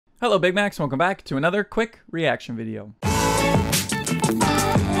Hello Big Macs, welcome back to another quick reaction video.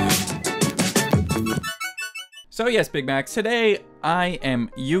 So yes, Big Macs, today I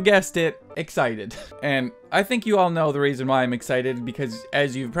am, you guessed it, excited. And I think you all know the reason why I'm excited, because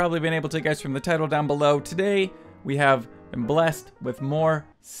as you've probably been able to guess from the title down below, today we have been blessed with more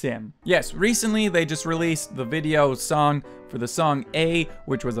SiM. Yes, recently they just released the video song for the song A,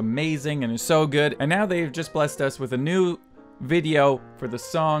 which was amazing and is so good. And now they've just blessed us with a new video for the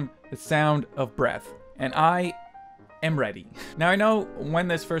song The Sound of Breath, and I am ready. Now I know when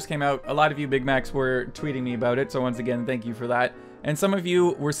this first came out, a lot of you Big Macs were tweeting me about it, so once again thank you for that. And some of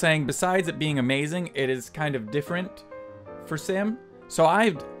you were saying besides it being amazing, it is kind of different for SiM. So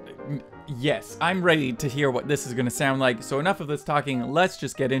yes, I'm ready to hear what this is going to sound like. So enough of this talking, let's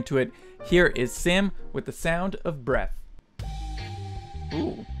just get into it. Here is SiM with The Sound of Breath.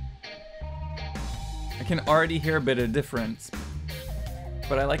 Ooh. I can already hear a bit of difference,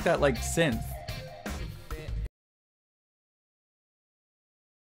 but I like that like synth.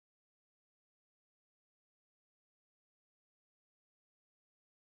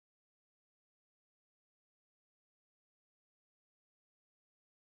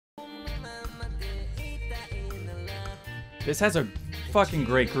 This has a fucking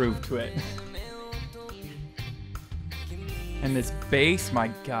great groove to it. And this bass, my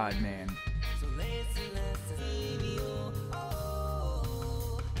god, man.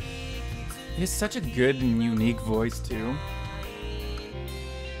 He has such a good and unique voice, too.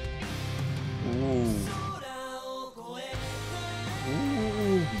 Ooh.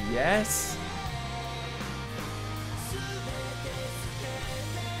 Ooh, yes.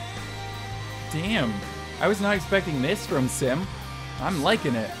 Damn. I was not expecting this from SiM. I'm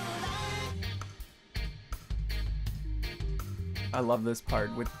liking it. I love this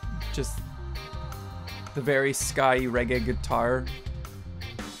part with just the very sky reggae guitar.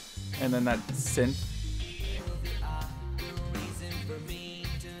 And then that synth.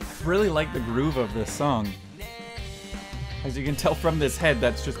 I really like the groove of this song. As you can tell from this head,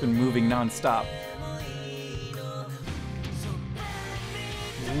 that's just been moving non-stop.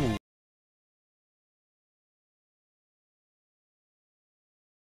 Ooh.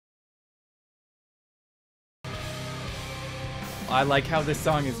 I like how this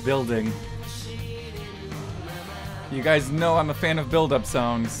song is building. You guys know I'm a fan of build-up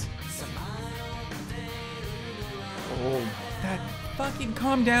songs. Oh, that fucking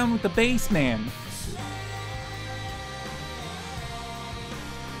calm down with the bass, man.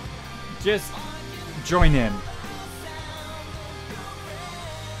 Just join in.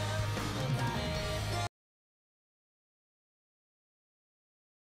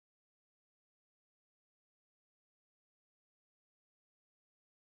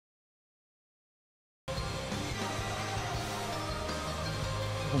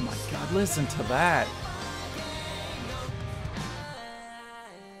 Oh my god, listen to that.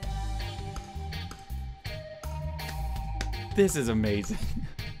 This is amazing.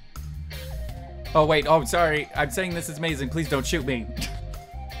 Oh wait, oh sorry, I'm saying this is amazing, please don't shoot me.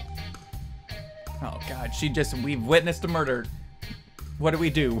 Oh god, we've witnessed a murder. What do we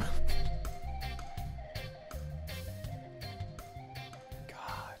do?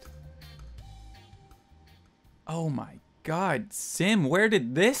 God. Oh my god, SiM, where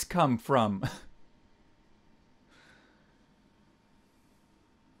did this come from?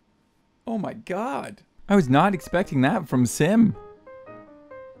 Oh my god. I was not expecting that from SiM.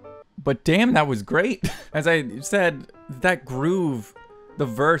 But damn, that was great. As I said, that groove the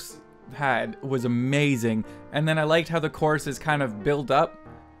verse had was amazing. And then I liked how the choruses kind of build up.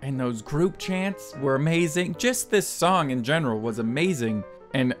 And those group chants were amazing. Just this song in general was amazing.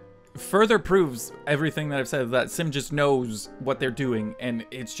 And further proves everything that I've said, that SiM just knows what they're doing. And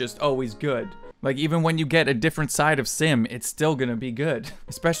it's just always good. Like, even when you get a different side of SiM, it's still gonna be good.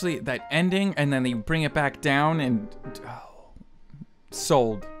 Especially that ending, and then they bring it back down, and... oh,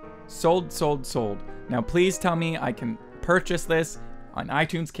 sold. Sold, sold, sold. Now, please tell me I can purchase this on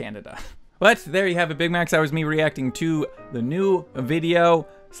iTunes Canada. But there you have it, Big Macs. That was me reacting to the new video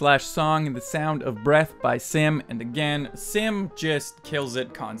 / song, The Sound of Breath by SiM. And again, SiM just kills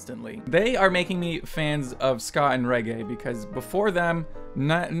it constantly. They are making me fans of ska and reggae, because before them,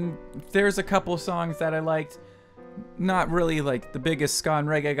 there's a couple songs that I liked. Not really like the biggest ska and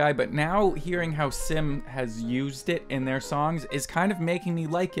reggae guy, but now hearing how SiM has used it in their songs is kind of making me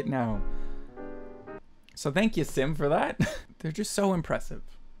like it now. So thank you, SiM, for that. They're just so impressive.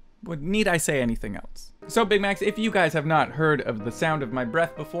 What need I say anything else? So Big Macs, if you guys have not heard of The Sound of My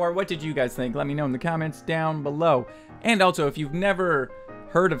Breath before, what did you guys think? Let me know in the comments down below. And also, if you've never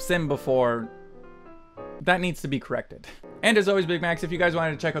heard of SiM before, that needs to be corrected. And as always, Big Macs, if you guys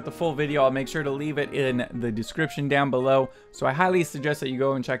wanted to check out the full video, I'll make sure to leave it in the description down below. So I highly suggest that you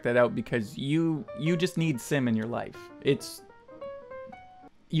go and check that out because you just need SiM in your life.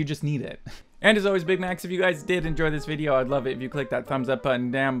 You just need it. And as always, Big Macs, if you guys did enjoy this video, I'd love it if you click that thumbs up button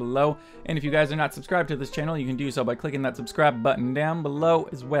down below. And if you guys are not subscribed to this channel, you can do so by clicking that subscribe button down below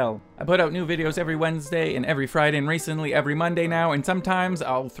as well. I put out new videos every Wednesday and every Friday, and recently every Monday now, and sometimes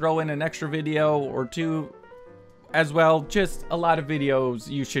I'll throw in an extra video or two as well. Just a lot of videos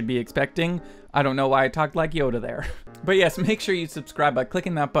you should be expecting. I don't know why I talked like Yoda there. But yes, make sure you subscribe by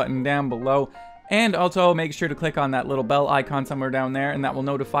clicking that button down below. And also make sure to click on that little bell icon somewhere down there, and that will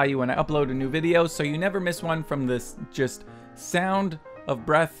notify you when I upload a new video so you never miss one from this just sound of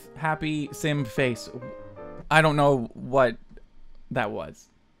breath happy SiM face. I don't know what that was.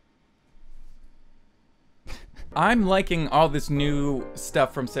 I'm liking all this new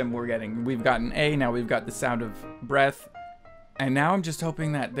stuff from SiM we're getting. We've got an A, now we've got the sound of breath. And now I'm just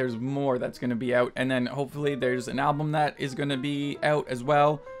hoping that there's more that's going to be out. And then hopefully there's an album that is going to be out as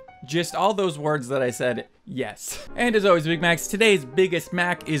well. Just all those words that I said, yes. And as always, Big Macs, today's biggest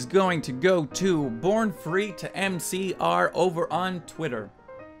Mac is going to go to Born Free to MCR over on Twitter.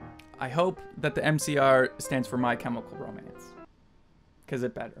 I hope that the MCR stands for My Chemical Romance, because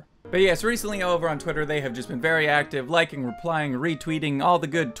it better. But yes, recently over on Twitter, they have just been very active, liking, replying, retweeting, all the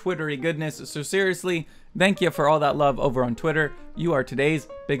good Twittery goodness. So seriously, thank you for all that love over on Twitter. You are today's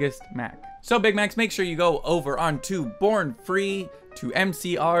biggest Mac. So Big Macs, make sure you go over onto Born Free to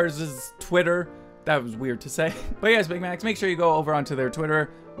MCR's Twitter. That was weird to say. But yes, Big Macs, make sure you go over onto their Twitter,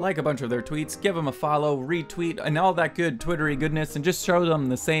 like a bunch of their tweets, give them a follow, retweet, and all that good Twittery goodness, and just show them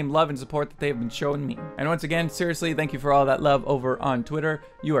the same love and support that they've been showing me. And once again, seriously, thank you for all that love over on Twitter.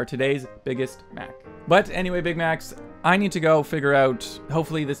 You are today's biggest Mac. But anyway, Big Macs, I need to go figure out,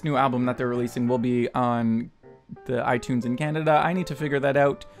 hopefully this new album that they're releasing will be on the iTunes in Canada. I need to figure that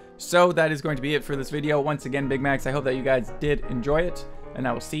out. So that is going to be it for this video. Once again, Big Macs, I hope that you guys did enjoy it, and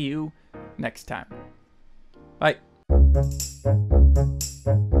I will see you next time. Bye.